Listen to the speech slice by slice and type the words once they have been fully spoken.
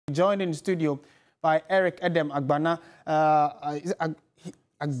Joined in the studio by Eric Edem Agbana.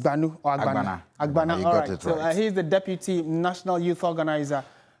 Agbanu or Agbana? Agbana, all right. So he's the Deputy National Youth Organizer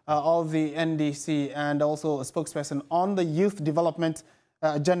of the NDC and also a spokesperson on the youth development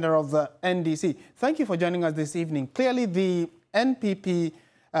agenda of the NDC. Thank you for joining us this evening. Clearly, the NPP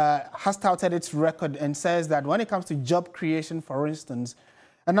has touted its record and says that when it comes to job creation, for instance,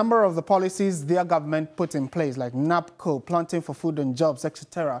 a number of the policies their government put in place, like NAPCO, Planting for Food and Jobs,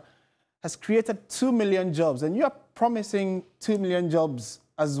 etc., has created 2 million jobs, and you are promising 2 million jobs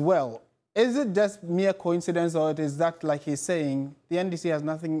as well. Is it just mere coincidence, or is that, like he's saying, the NDC has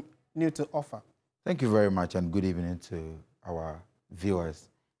nothing new to offer? Thank you very much, and good evening to our viewers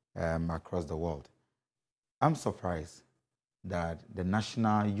across the world. I'm surprised that the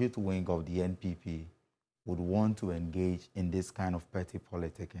National Youth Wing of the NPP would want to engage in this kind of petty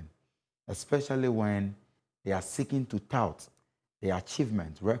politicking, especially when they are seeking to tout the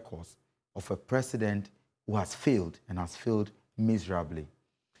achievement records of a president who has failed and has failed miserably.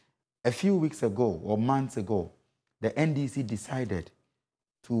 A few weeks ago or months ago, the NDC decided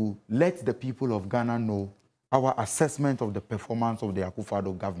to let the people of Ghana know our assessment of the performance of the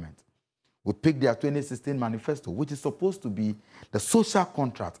Akufo-Addo government. We picked their 2016 manifesto, which is supposed to be the social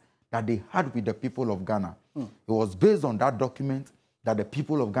contract that they had with the people of Ghana. It was based on that document that the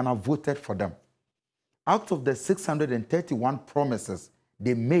people of Ghana voted for them. Out of the 631 promises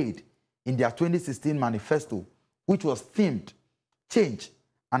they made in their 2016 manifesto, which was themed, change,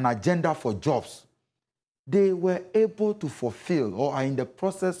 an agenda for jobs, they were able to fulfill or are in the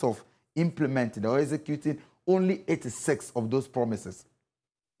process of implementing or executing only 86 of those promises.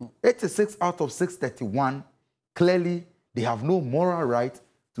 86 out of 631, clearly they have no moral right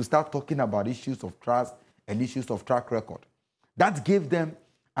to start talking about issues of trust and issues of track record. That gave them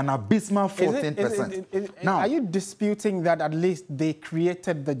an abysmal 14%. Now, are you disputing that at least they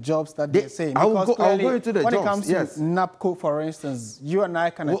created the jobs that they're saying? I will go into the when jobs. When it comes to NAPCO, for instance, you and I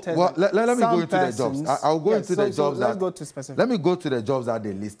can attest. Well, let me go into the jobs. I'll go into the jobs. Let's go to specific. Let me go to the jobs that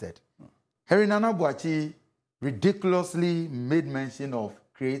they listed. Herinana Boachi ridiculously made mention of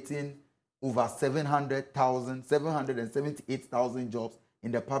creating over 778,000 jobs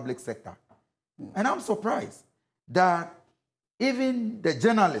in the public sector. And I'm surprised that even the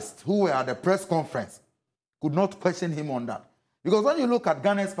journalists who were at the press conference could not question him on that. Because when you look at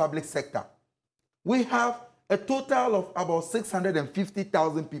Ghana's public sector, we have a total of about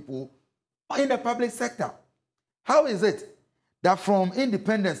 650,000 people in the public sector. How is it that from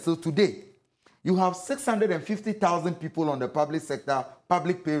independence till today, you have 650,000 people on the public sector,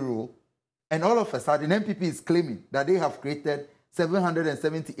 public payroll, and all of a sudden, NPP is claiming that they have created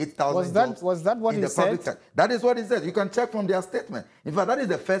 778,000 jobs. Was that what he said? That is what he said. You can check from their statement. In fact, that is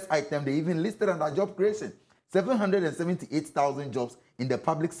the first item they even listed under job creation. 778,000 jobs in the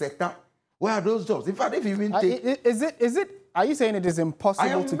public sector. Where are those jobs? In fact, if you even take... Are you saying it is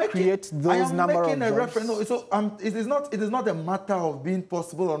impossible to create those number of jobs? No, so it is not a matter of being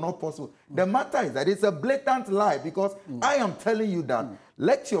possible or not possible. The matter is that it's a blatant lie, because I am telling you that,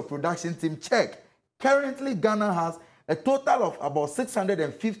 let your production team check. Currently, Ghana has a total of about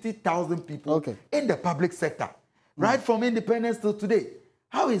 650,000 people in the public sector, right from independence till today.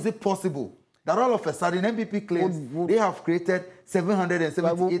 How is it possible that all of a sudden NPP claims they have created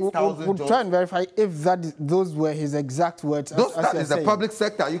 778,000 jobs? We'll try and verify if those were his exact words. That is the public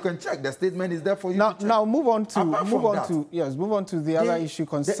sector. You can check. The statement is there for you to check. Now move on to the other issue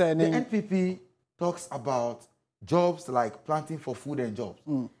concerning... The NPP talks about jobs like planting for food and jobs.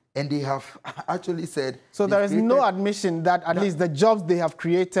 And they have actually said... So there is no admission that at least the jobs they have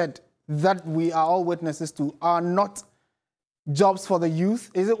created that we are all witnesses to are not jobs for the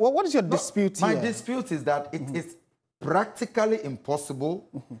youth? Is it? What is your dispute here? My dispute is that it is practically impossible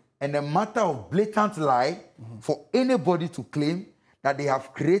and a matter of blatant lie for anybody to claim that they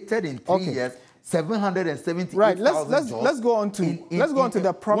have created in 3 years 778,000 jobs. Let's go on to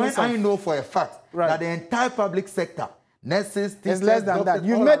the promise. When I know for a fact that the entire public sector, nurses, teachers, is less than that.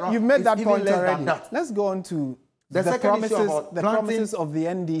 You've made that point already. Let's go on to the promises of the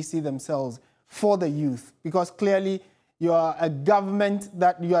NDC themselves for the youth, because clearly you are a government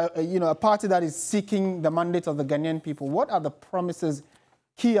that you are, a party that is seeking the mandate of the Ghanaian people. What are the promises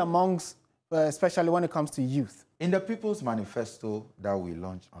key amongst, especially when it comes to youth? In the People's Manifesto that we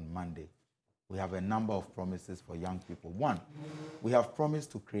launched on Monday, we have a number of promises for young people. One, we have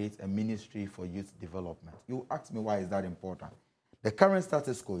promised to create a ministry for youth development. You ask me, why is that important? The current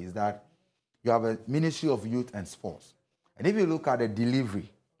status quo is that you have a Ministry of Youth and Sports. And if you look at the delivery,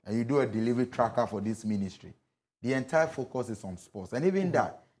 and you do a delivery tracker for this ministry, the entire focus is on sports. And even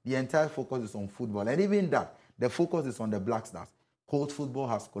that, the entire focus is on football. And even that, the focus is on the Black Stars. Cold football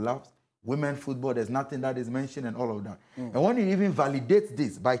has collapsed. Women football, there's nothing that is mentioned and all of that. And when you even validate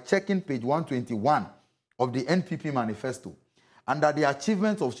this by checking page 121 of the NPP manifesto, under the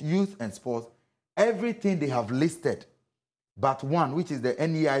achievements of youth and sports, everything they have listed, but one, which is the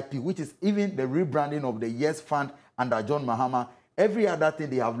NEIP, which is even the rebranding of the Yes Fund under John Mahama, every other thing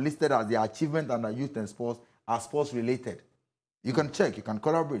they have listed as the achievement under youth and sports are sports related. You can check, you can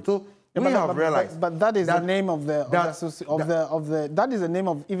collaborate. So we have realized, but that is the name of that is the name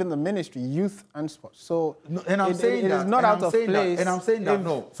of even the ministry, youth and sports. So and I'm saying that, it is not out of place. And I'm saying that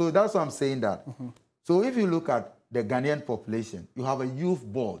no. So that's why I'm saying that. So if you look at the Ghanaian population, you have a youth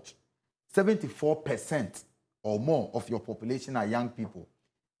bulge. 74% or more of your population are young people.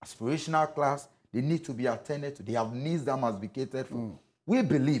 Aspirational class, they need to be attended to. They have needs that must be catered for. We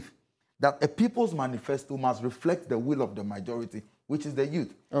believe that a people's manifesto must reflect the will of the majority, which is the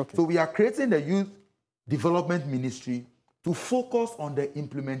youth. Okay. So we are creating the Youth Development Ministry to focus on the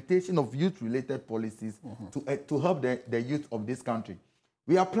implementation of youth-related policies to help the youth of this country.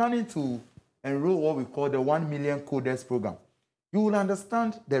 We are planning to enroll what we call the 1 million coders program. You will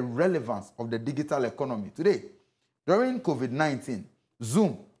understand the relevance of the digital economy. Today, during COVID-19,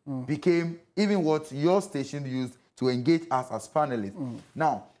 Zoom became even what your station used to engage us as panelists.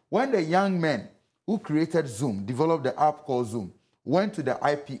 Now, when the young men who created Zoom, developed the app called Zoom, went to the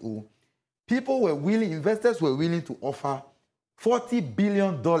IPO, people were willing, investors were willing to offer $40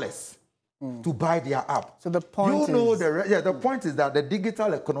 billion to buy their app. So the point the point is that the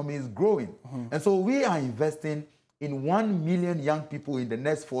digital economy is growing. And so we are investing in 1 million young people in the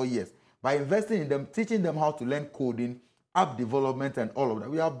next 4 years by investing in them, teaching them how to learn coding, app development, and all of that.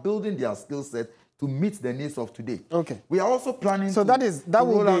 We are building their skill set to meet the needs of today. Okay. We are also planning so that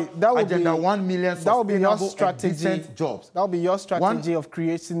will be 1 million sustainable and decent jobs. That will be your strategy of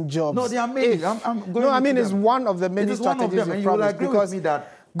creating jobs. No, they are many. It's one of the many strategies you will agree with me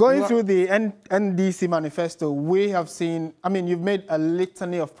that going through the NDC manifesto, we have seen, you've made a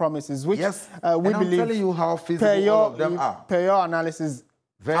litany of promises, which we believe, I'm telling you how feasible all of them are. Per your analysis,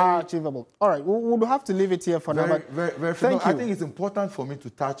 are achievable. All right, we'll have to leave it here for now. Thank you. I think it's important for me to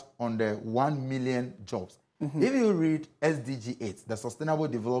touch on the 1 million jobs. If you read SDG 8, the Sustainable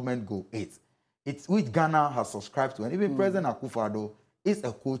Development Goal 8, which Ghana has subscribed to, and even President Akufo-Addo is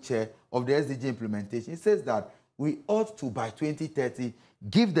a co-chair of the SDG implementation, it says that we ought to, by 2030,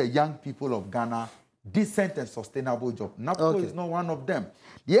 give the young people of Ghana decent and sustainable jobs. NAPCO is not one of them.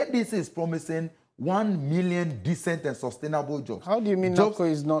 The NDC is promising 1 million decent and sustainable jobs. How do you mean NAPCO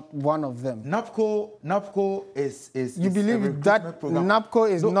is not one of them? NAPCO is you believe that program.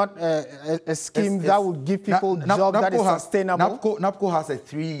 NAPCO is not a scheme that would give people jobs that is sustainable? NAPCO has a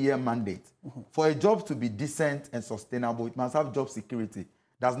 3-year mandate. For a job to be decent and sustainable, it must have job security.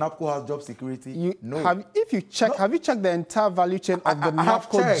 Does NAPCO have job security? No. Have you checked the entire value chain of the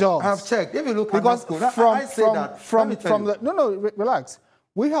NAPCO jobs? I have checked. If you look at NAPCO, relax.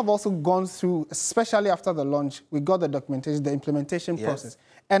 We have also gone through, especially after the launch, we got the documentation, the implementation process.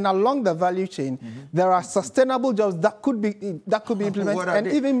 And along the value chain, there are sustainable jobs that could be implemented. And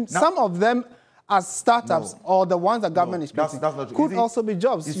even some of them as startups or the ones that government is creating could also be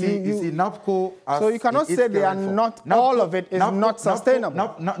jobs. You see, NAPCO... So you cannot say they are not, all of it is not sustainable.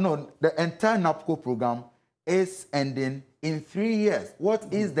 No, the entire NAPCO program is ending in 3 years. What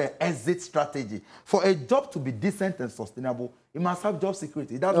is the exit strategy? For a job to be decent and sustainable, it must have job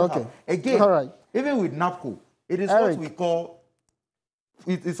security. It doesn't have. Again, even with NAPCO, it is what we call...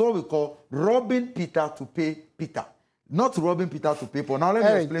 It's what we call robbing Peter to pay Peter. Not robbing Peter to pay Paul. Now let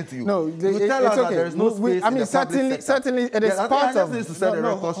me explain to you. No, you tell us that there is no space in the certainly it is part of.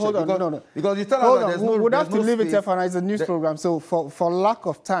 Because you tell us that there's no. We'd have to leave it here for now. It's a news program, so for lack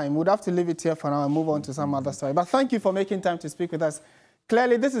of time, we'd have to leave it here for now and move on to some other story. But thank you for making time to speak with us.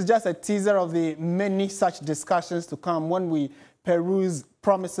 Clearly, this is just a teaser of the many such discussions to come when we peruse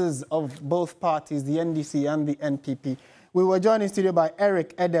promises of both parties, the NDC and the NPP. We were joined in studio by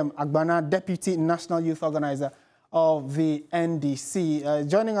Eric Edem Agbana, Deputy National Youth Organizer of the NDC,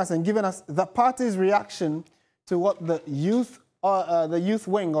 joining us and giving us the party's reaction to what the youth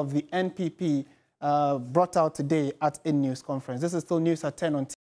wing of the NPP brought out today at a news conference. This is still News at 10 on